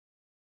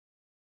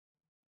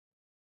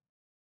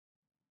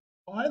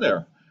Oh, hi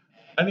there.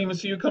 I didn't even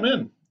see you come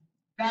in.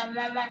 You have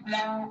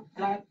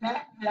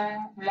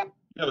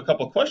a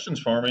couple of questions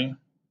for me.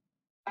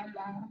 You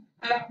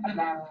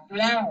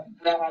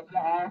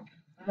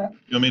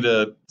want me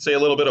to say a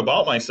little bit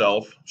about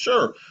myself?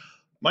 Sure.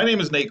 My name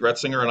is Nate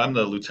Gretzinger, and I'm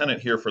the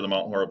lieutenant here for the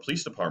Mount Horeb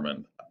Police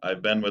Department.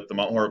 I've been with the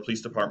Mount Horeb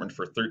Police Department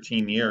for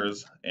 13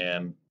 years,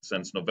 and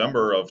since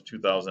November of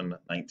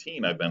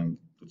 2019, I've been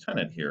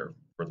lieutenant here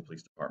for the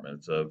police department.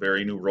 It's a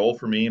very new role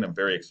for me, and I'm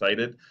very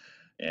excited,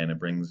 and it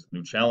brings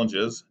new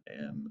challenges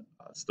and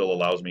still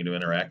allows me to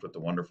interact with the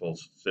wonderful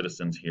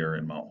citizens here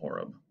in Mount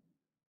Horeb.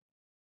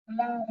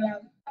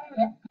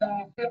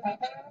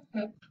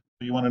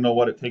 You want to know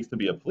what it takes to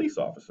be a police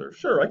officer?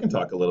 Sure, I can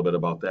talk a little bit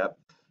about that.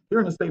 Here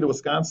in the state of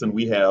Wisconsin,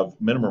 we have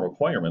minimum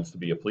requirements to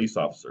be a police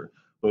officer.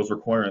 Those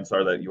requirements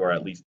are that you are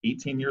at least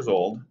 18 years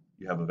old,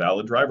 you have a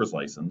valid driver's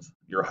license,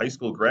 you're a high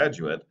school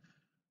graduate,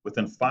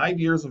 within 5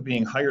 years of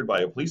being hired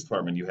by a police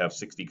department, you have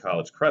 60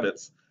 college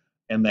credits,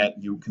 and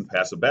that you can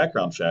pass a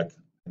background check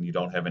and you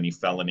don't have any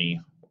felony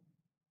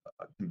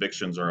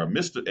convictions or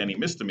any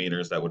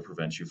misdemeanors that would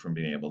prevent you from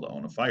being able to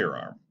own a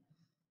firearm.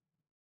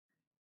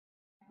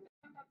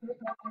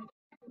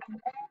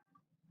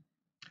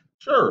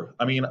 Sure.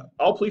 I mean,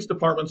 all police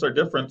departments are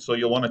different, so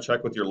you'll want to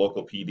check with your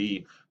local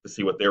PD to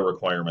see what their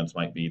requirements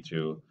might be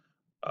to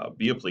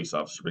be a police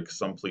officer, because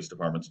some police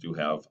departments do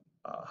have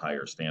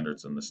higher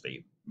standards than the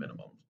state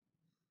minimums.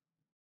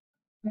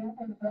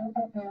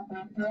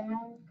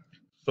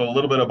 So a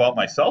little bit about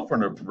myself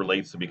when it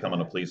relates to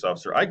becoming a police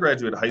officer. I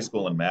graduated high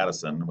school in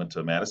Madison, went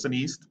to Madison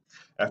East.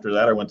 After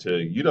that, I went to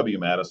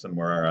UW-Madison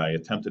where I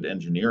attempted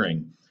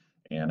engineering.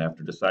 And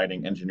after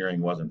deciding engineering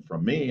wasn't for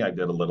me, I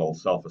did a little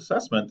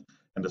self-assessment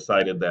and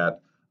decided that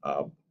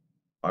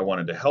I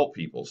wanted to help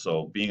people.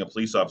 So being a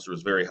police officer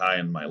was very high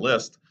on my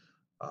list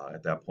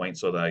at that point.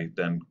 So that I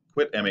then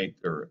quit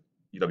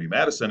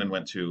UW-Madison and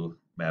went to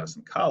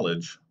Madison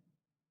College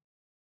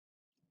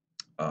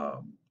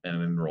and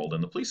enrolled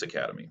in the police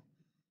academy.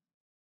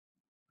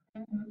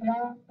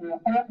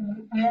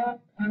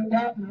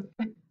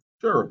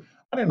 Sure.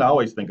 I didn't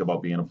always think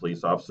about being a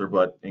police officer,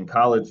 but in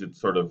college, it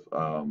sort of,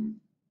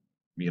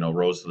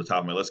 rose to the top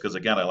of my list because,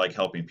 again, I like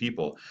helping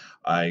people.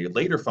 I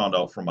later found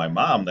out from my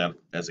mom that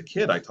as a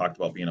kid, I talked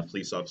about being a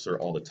police officer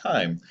all the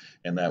time,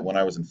 and that when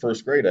I was in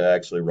first grade, I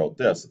actually wrote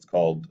this. It's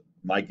called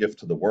My Gift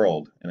to the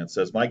World. And it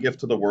says, My gift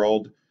to the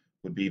world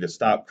would be to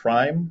stop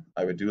crime.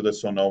 I would do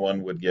this so no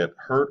one would get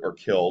hurt or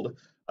killed.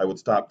 I would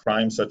stop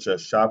crime such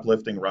as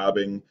shoplifting,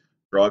 robbing,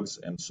 drugs,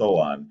 and so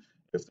on.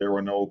 If there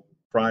were no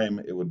crime,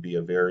 it would be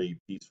very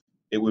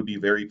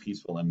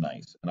peaceful and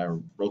nice. And I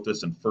wrote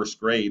this in first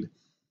grade,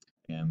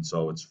 and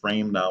so it's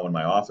framed now in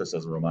my office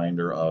as a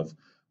reminder of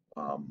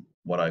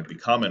what I've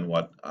become and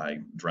what I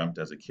dreamt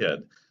as a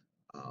kid.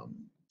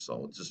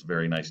 So it's just a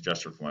very nice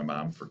gesture for my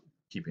mom for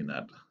keeping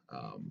that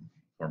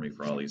for me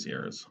for all these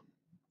years.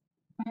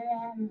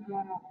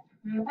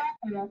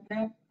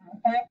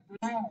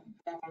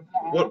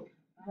 What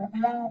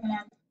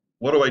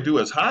What do I do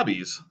as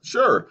hobbies?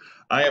 Sure.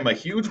 I am a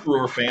huge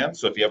Brewer fan,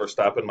 so if you ever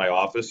stop in my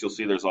office, you'll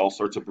see there's all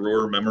sorts of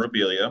Brewer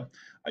memorabilia.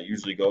 I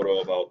usually go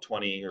to about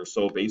 20 or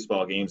so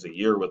baseball games a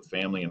year with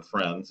family and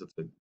friends. It's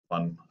a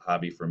fun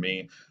hobby for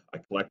me. I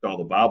collect all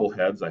the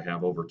bobbleheads. I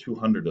have over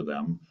 200 of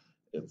them.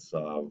 It's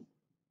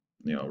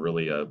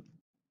really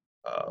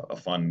a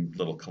fun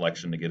little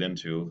collection to get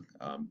into.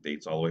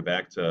 Dates all the way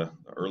back to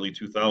the early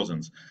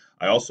 2000s.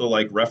 I also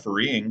like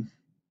refereeing.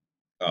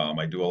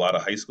 I do a lot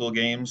of high school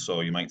games,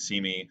 so you might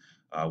see me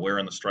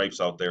wearing the stripes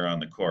out there on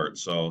the court.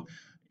 So,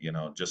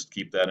 just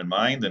keep that in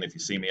mind. And if you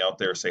see me out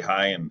there, say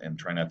hi and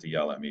try not to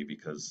yell at me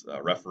because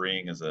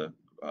refereeing is a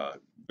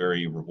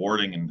very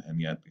rewarding and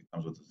yet it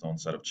comes with its own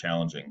set of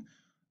challenging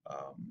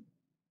um,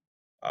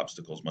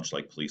 obstacles, much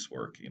like police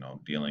work,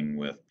 dealing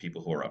with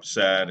people who are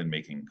upset and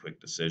making quick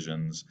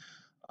decisions.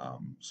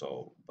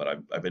 But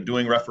I've been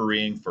doing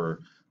refereeing for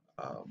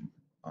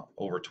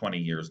over 20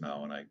 years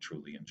now, and I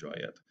truly enjoy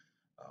it.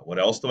 What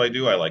else do I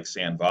do? I like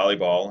sand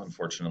volleyball.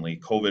 Unfortunately,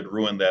 COVID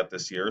ruined that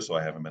this year, so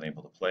I haven't been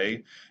able to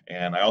play.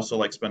 And I also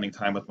like spending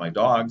time with my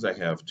dogs. I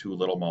have two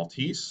little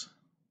Maltese,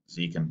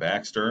 Zeke and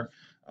Baxter.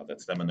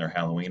 That's them in their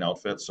Halloween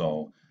outfit,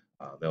 so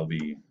they'll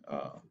be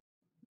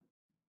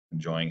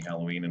enjoying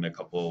Halloween in a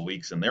couple of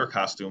weeks in their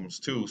costumes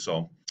too.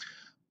 So,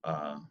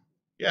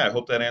 yeah, I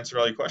hope that answered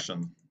all your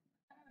questions.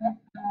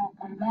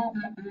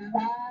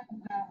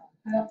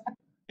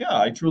 Yeah,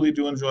 I truly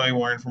do enjoy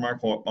Warren from our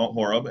Mount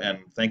Horeb, and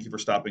thank you for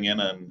stopping in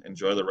and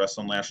enjoy the rest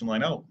on Lash and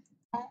Line Out.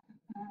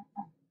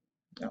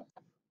 Yeah.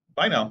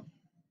 Bye now.